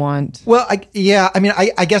 Like you want... Well, I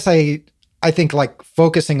guess I think like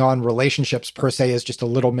focusing on relationships per se is just a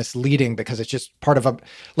little misleading because it's just part of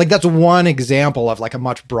that's one example of like a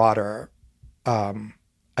much broader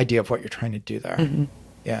idea of what you're trying to do there. Mm-hmm.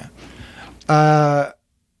 Yeah.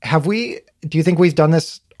 Do you think we've done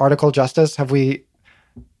this article justice? Have we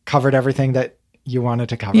covered everything that you wanted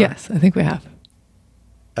to cover? Yes, I think we have.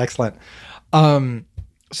 Excellent.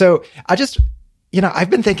 So I just, I've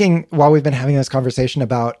been thinking while we've been having this conversation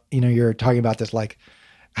about, you're talking about this, like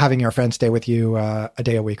having your friend stay with you a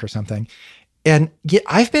day a week or something. And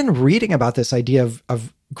I've been reading about this idea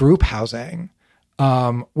of group housing,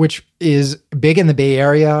 which is big in the Bay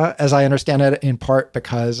Area, as I understand it, in part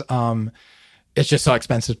because it's just so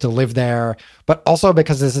expensive to live there, but also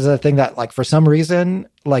because this is a thing that like for some reason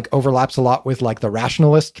like overlaps a lot with like the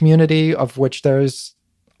rationalist community, of which there's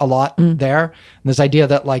a lot there. And this idea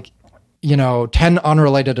that like, 10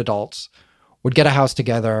 unrelated adults would get a house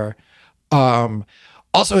together,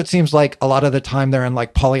 Also, it seems like a lot of the time they're in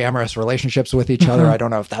like polyamorous relationships with each other. I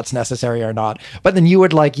don't know if that's necessary or not. But then you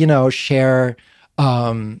would like, share,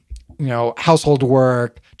 household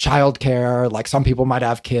work, childcare. Like some people might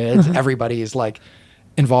have kids. Everybody's like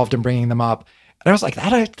involved in bringing them up. And I was like,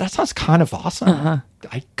 that sounds kind of awesome.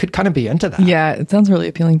 I could kind of be into that. Yeah, it sounds really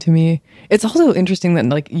appealing to me. It's also interesting that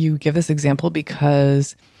like you give this example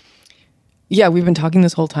because, yeah, we've been talking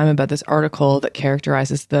this whole time about this article that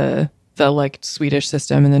characterizes the like Swedish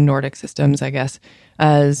system and the Nordic systems, I guess,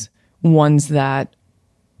 as ones that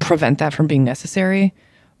prevent that from being necessary.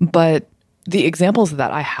 But the examples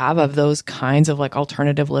that I have of those kinds of like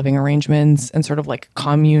alternative living arrangements and sort of like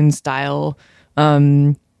commune style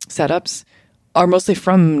setups are mostly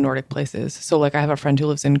from Nordic places. So like I have a friend who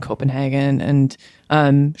lives in Copenhagen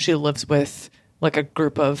and she lives with like a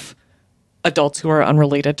group of adults who are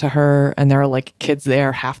unrelated to her, and there are like kids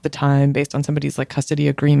there half the time based on somebody's like custody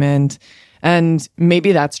agreement. And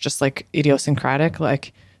maybe that's just like idiosyncratic,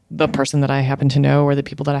 like the person that I happen to know or the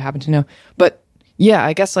people that I happen to know. But yeah,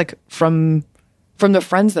 I guess like from the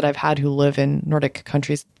friends that I've had who live in Nordic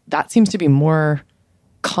countries, that seems to be more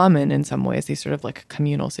common in some ways, these sort of like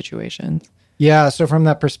communal situations. Yeah. So from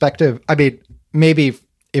that perspective, I mean, maybe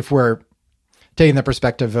if we're taking the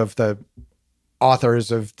perspective of the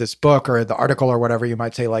authors of this book or the article or whatever, you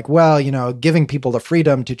might say like, well, giving people the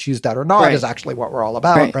freedom to choose that or not is actually what we're all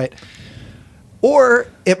about, right? Or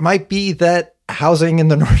it might be that housing in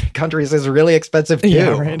the Nordic countries is really expensive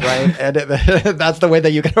too, right? And that's the way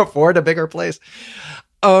that you can afford a bigger place.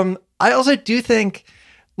 I also do think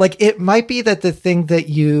like it might be that the thing that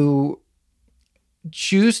you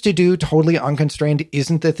choose to do totally unconstrained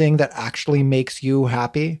isn't the thing that actually makes you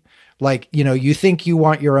happy. Like, you think you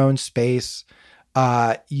want your own space.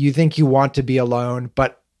 You think you want to be alone,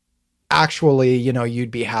 but actually,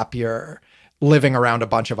 you'd be happier living around a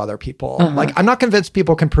bunch of other people. Like, I'm not convinced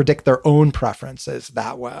people can predict their own preferences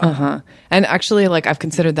that well. And actually, like, I've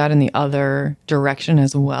considered that in the other direction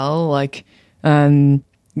as well. Like,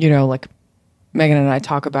 like Megan and I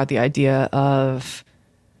talk about the idea of,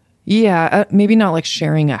 maybe not like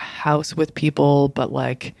sharing a house with people, but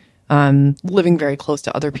like, living very close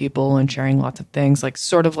to other people and sharing lots of things, like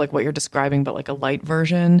sort of like what you're describing, but like a light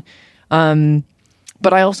version.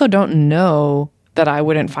 But I also don't know that I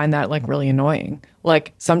wouldn't find that like really annoying.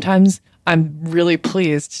 Like sometimes I'm really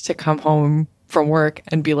pleased to come home from work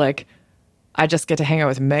and be like, I just get to hang out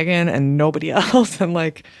with Megan and nobody else. And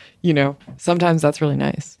like, sometimes that's really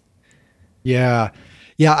nice. Yeah.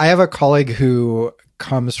 Yeah. I have a colleague who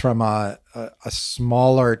comes from a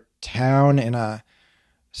smaller town in a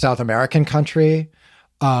South American country.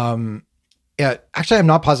 Actually, I'm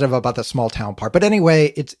not positive about the small town part, but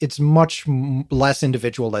anyway, it's much less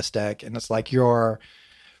individualistic, and it's like your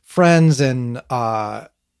friends and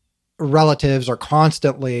relatives are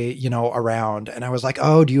constantly, around. And I was like,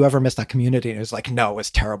 "Oh, do you ever miss that community?" And it was like, "No, it's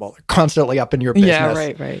terrible. They're constantly up in your business."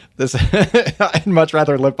 Yeah, right. I'd much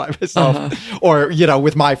rather live by myself, or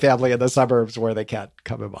with my family in the suburbs where they can't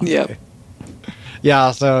come and bother me.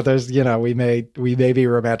 Yeah, so there's, we may be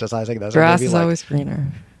romanticizing this. Grass is always greener.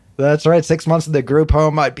 That's right. 6 months in the group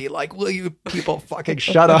home, I'd be like, will you people fucking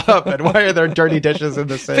shut up? And why are there dirty dishes in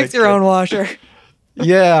the sink? Fix your own washer.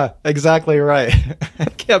 Yeah, exactly right. I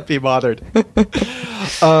can't be bothered.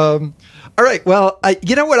 All right. Well,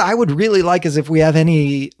 what I would really like is if we have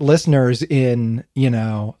any listeners in,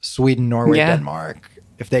 Sweden, Norway, Denmark,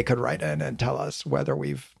 if they could write in and tell us whether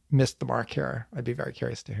we've missed the mark here. I'd be very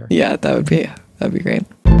curious to hear. Yeah, that'd be great.